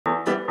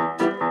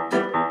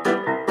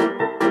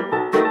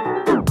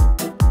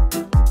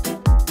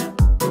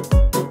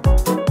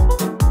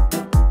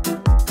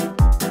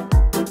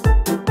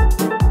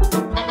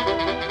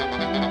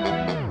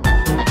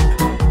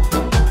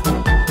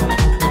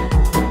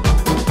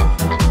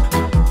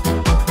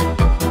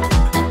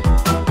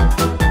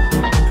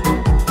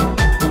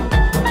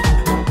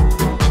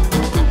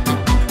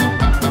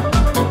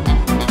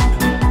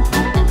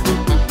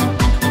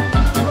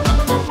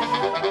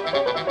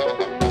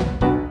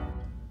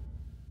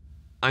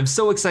I'm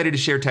so excited to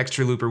share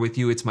Texture Looper with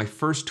you. It's my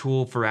first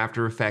tool for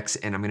After Effects,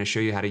 and I'm gonna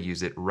show you how to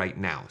use it right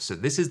now. So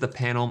this is the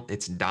panel.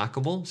 It's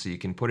dockable, so you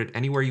can put it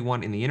anywhere you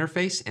want in the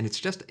interface, and it's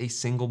just a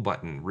single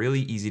button,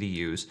 really easy to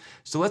use.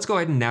 So let's go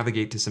ahead and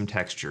navigate to some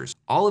textures.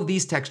 All of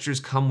these textures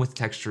come with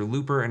Texture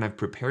Looper, and I've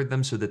prepared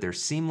them so that they're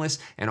seamless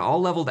and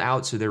all leveled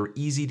out so they're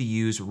easy to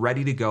use,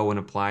 ready to go and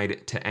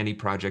applied to any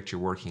project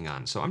you're working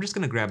on. So I'm just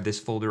gonna grab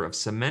this folder of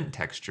cement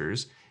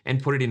textures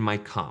and put it in my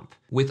comp.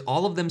 With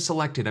all of them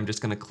selected, I'm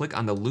just gonna click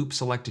on the Loop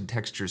Selected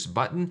Textures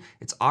button.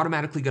 It's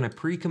automatically gonna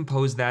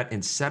pre-compose that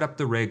and set up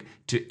the rig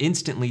to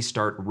instantly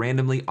start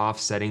randomly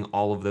offsetting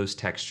all of those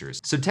textures.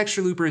 So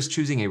Texture Looper is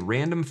choosing a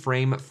random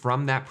frame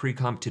from that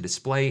pre-comp to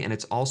display, and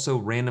it's also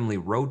randomly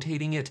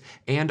rotating it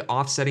and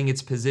offsetting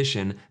its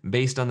position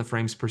based on the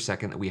frames per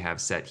second that we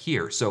have set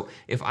here. So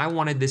if I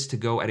wanted this to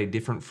go at a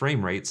different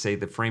frame rate, say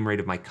the frame rate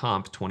of my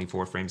comp,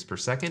 24 frames per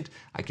second,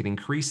 I could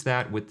increase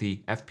that with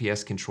the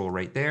FPS control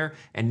right there,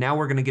 and now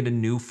we're gonna get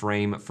a new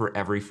frame for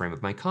every frame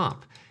of my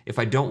comp. If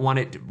I don't want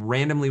it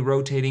randomly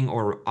rotating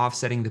or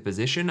offsetting the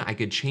position, I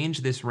could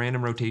change this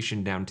random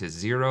rotation down to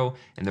 0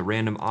 and the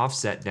random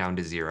offset down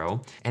to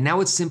 0. And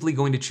now it's simply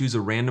going to choose a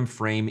random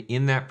frame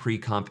in that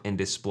pre-comp and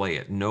display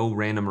it. No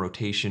random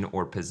rotation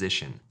or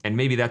position. And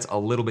maybe that's a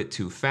little bit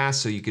too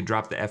fast, so you could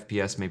drop the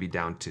FPS maybe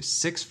down to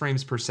 6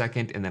 frames per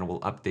second, and then we'll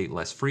update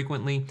less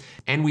frequently.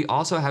 And we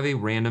also have a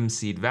random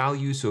seed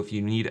value, so if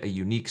you need a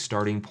unique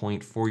starting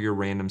point for your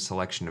random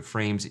selection of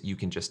frames, you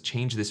can just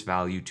change this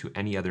value to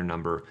any other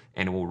number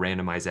and it will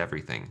randomize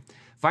everything.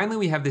 Finally,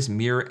 we have this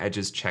mirror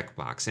edges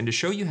checkbox, and to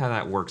show you how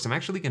that works, I'm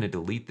actually going to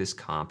delete this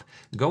comp,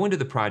 go into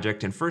the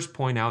project, and first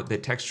point out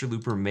that Texture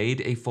Looper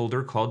made a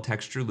folder called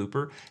Texture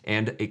Looper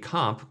and a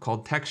comp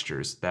called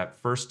Textures. That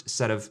first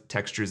set of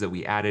textures that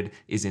we added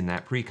is in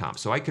that pre-comp.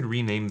 So I could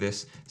rename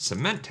this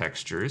Cement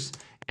Textures,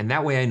 and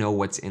that way I know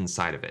what's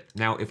inside of it.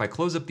 Now, if I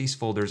close up these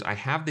folders, I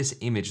have this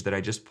image that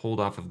I just pulled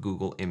off of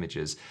Google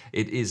Images.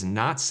 It is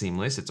not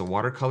seamless, it's a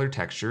watercolor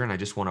texture, and I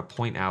just wanna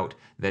point out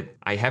that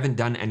I haven't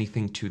done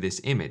anything to this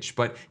image.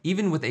 But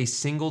even with a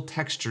single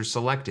texture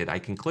selected, I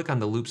can click on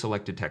the Loop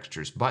Selected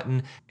Textures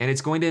button, and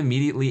it's going to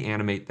immediately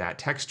animate that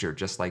texture,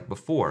 just like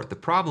before. The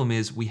problem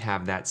is we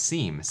have that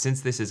seam.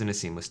 Since this isn't a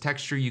seamless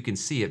texture, you can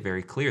see it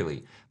very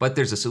clearly. But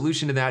there's a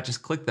solution to that.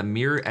 Just click the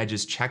Mirror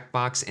Edges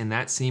checkbox, and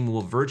that seam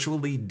will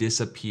virtually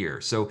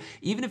disappear. So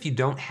even if you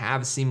don't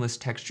have seamless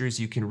textures,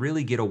 you can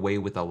really get away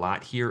with a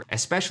lot here,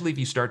 especially if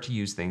you start to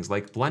use things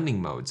like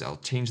blending modes. I'll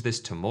change this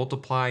to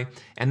multiply,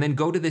 and then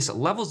go to this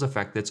levels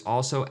effect that's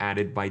also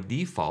added by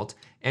default,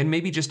 and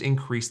maybe just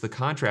increase the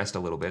contrast a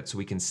little bit so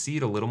we can see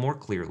it a little more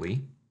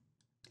clearly.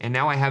 And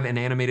now I have an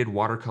animated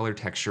watercolor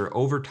texture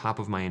over top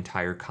of my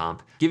entire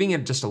comp, giving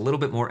it just a little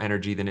bit more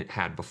energy than it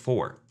had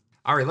before.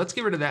 All right, let's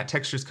get rid of that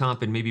textures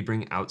comp and maybe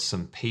bring out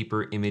some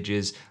paper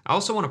images. I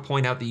also want to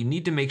point out that you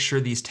need to make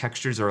sure these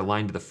textures are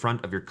aligned to the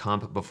front of your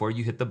comp before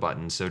you hit the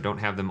button, so don't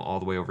have them all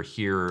the way over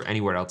here or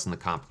anywhere else in the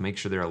comp. Make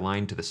sure they're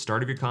aligned to the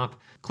start of your comp.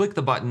 Click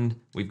the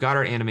button, we've got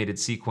our animated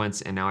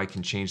sequence, and now I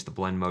can change the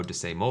blend mode to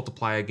say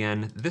multiply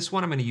again. This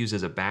one I'm going to use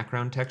as a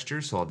background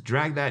texture, so I'll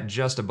drag that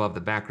just above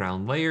the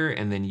background layer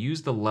and then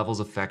use the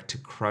levels effect to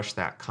crush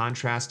that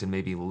contrast and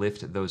maybe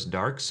lift those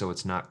darks so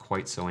it's not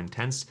quite so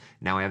intense.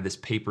 Now I have this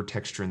paper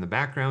texture in the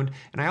background,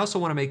 and I also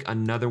want to make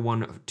another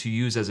one to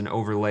use as an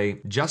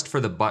overlay just for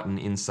the button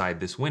inside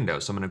this window.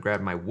 So I'm going to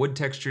grab my wood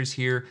textures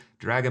here,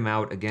 drag them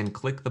out, again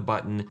click the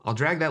button. I'll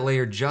drag that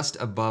layer just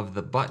above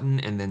the button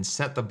and then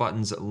set the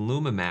button's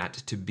Luma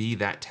matte to be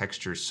that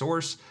texture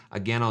source.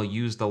 Again, I'll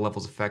use the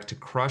levels effect to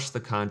crush the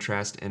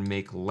contrast and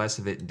make less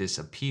of it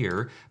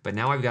disappear. But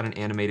now I've got an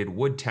animated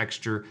wood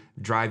texture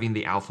driving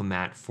the alpha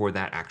matte for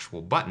that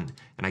actual button.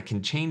 And I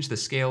can change the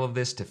scale of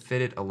this to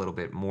fit it a little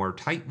bit more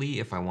tightly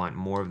if I want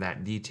more of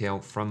that detail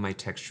from my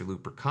Texture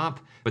Looper comp.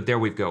 But there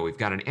we go. We've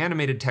got an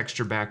animated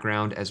texture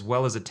background as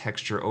well as a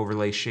texture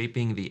overlay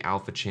shaping the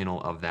alpha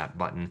channel of that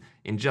button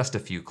in just a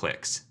few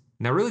clicks.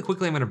 Now really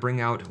quickly, I'm going to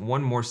bring out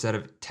one more set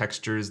of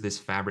textures, this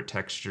fabric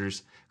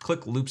textures.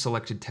 Click Loop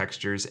Selected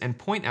Textures and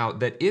point out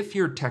that if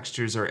your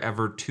textures are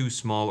ever too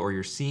small or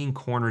you're seeing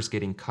corners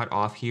getting cut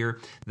off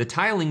here, the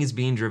tiling is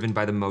being driven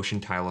by the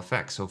motion tile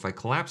effect. So if I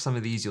collapse some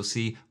of these, you'll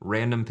see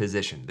random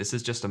position. This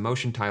is just a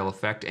motion tile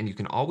effect, and you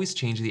can always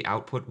change the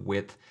output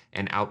width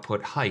and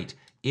output height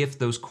if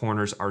those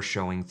corners are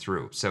showing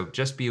through. So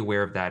just be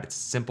aware of that. It's a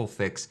simple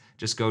fix.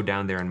 Just go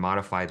down there and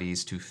modify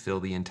these to fill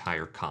the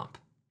entire comp.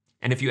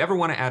 And if you ever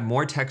want to add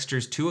more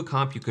textures to a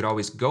comp, you could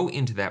always go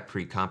into that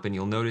pre-comp, and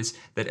you'll notice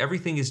that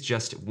everything is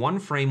just one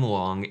frame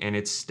long and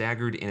it's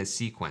staggered in a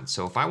sequence.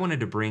 So if I wanted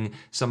to bring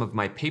some of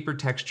my paper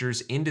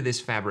textures into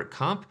this fabric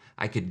comp,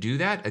 I could do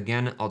that.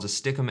 Again, I'll just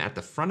stick them at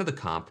the front of the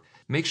comp.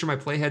 Make sure my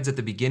playhead's at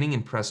the beginning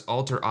and press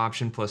Alt or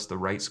Option plus the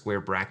right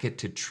square bracket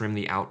to trim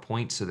the out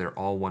point so they're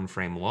all one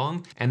frame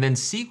long. And then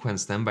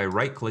sequence them by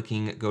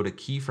right-clicking, go to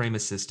Keyframe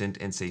Assistant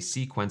and say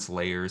Sequence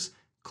Layers,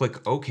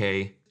 click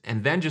OK,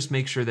 and then just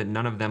make sure that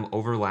none of them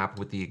overlap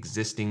with the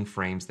existing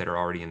frames that are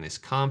already in this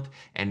comp.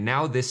 And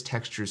now this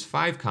textures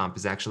 5 comp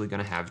is actually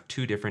gonna have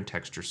 2 different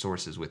texture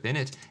sources within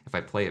it. If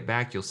I play it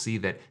back, you'll see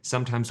that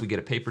sometimes we get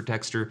a paper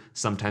texture,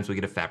 sometimes we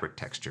get a fabric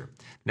texture.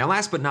 Now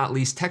last but not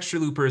least, Texture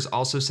Looper is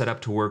also set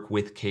up to work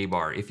with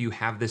KBar. If you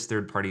have this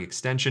third-party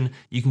extension,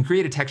 you can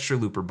create a Texture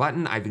Looper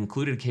button. I've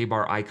included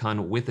KBar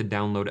icon with a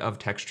download of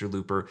Texture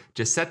Looper.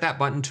 Just set that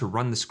button to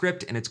run the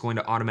script and it's going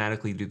to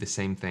automatically do the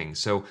same thing.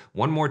 So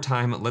one more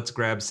time, let's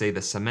grab, say,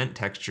 the cement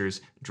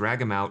textures, drag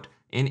them out,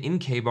 and in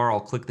KBar, I'll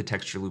click the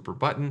Texture Looper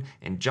button,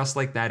 and just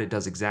like that, it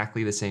does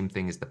exactly the same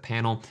thing as the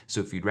panel.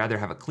 So if you'd rather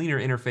have a cleaner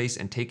interface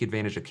and take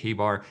advantage of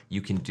KBar,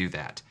 you can do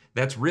that.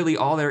 That's really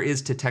all there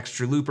is to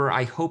Texture Looper.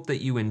 I hope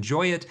that you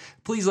enjoy it.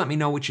 Please let me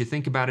know what you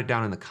think about it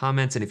down in the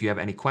comments, and if you have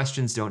any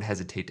questions, don't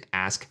hesitate to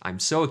ask. I'm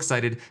so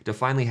excited to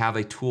finally have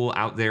a tool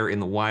out there in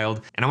the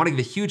wild, and I want to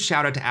give a huge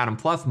shout out to Adam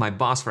Pluff, my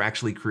boss, for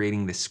actually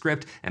creating this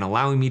script and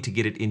allowing me to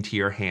get it into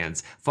your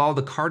hands. Follow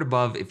the card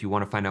above if you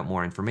want to find out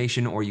more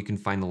information, or you can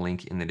find the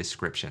link in the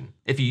description.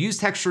 If you use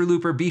Texture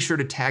Looper, be sure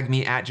to tag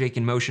me at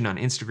JakeInMotion on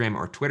Instagram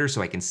or Twitter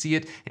so I can see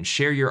it and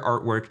share your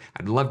artwork.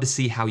 I'd love to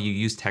see how you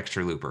use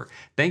Texture Looper.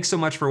 Thanks so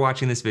much for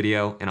watching this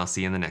video, and I'll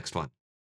see you in the next one.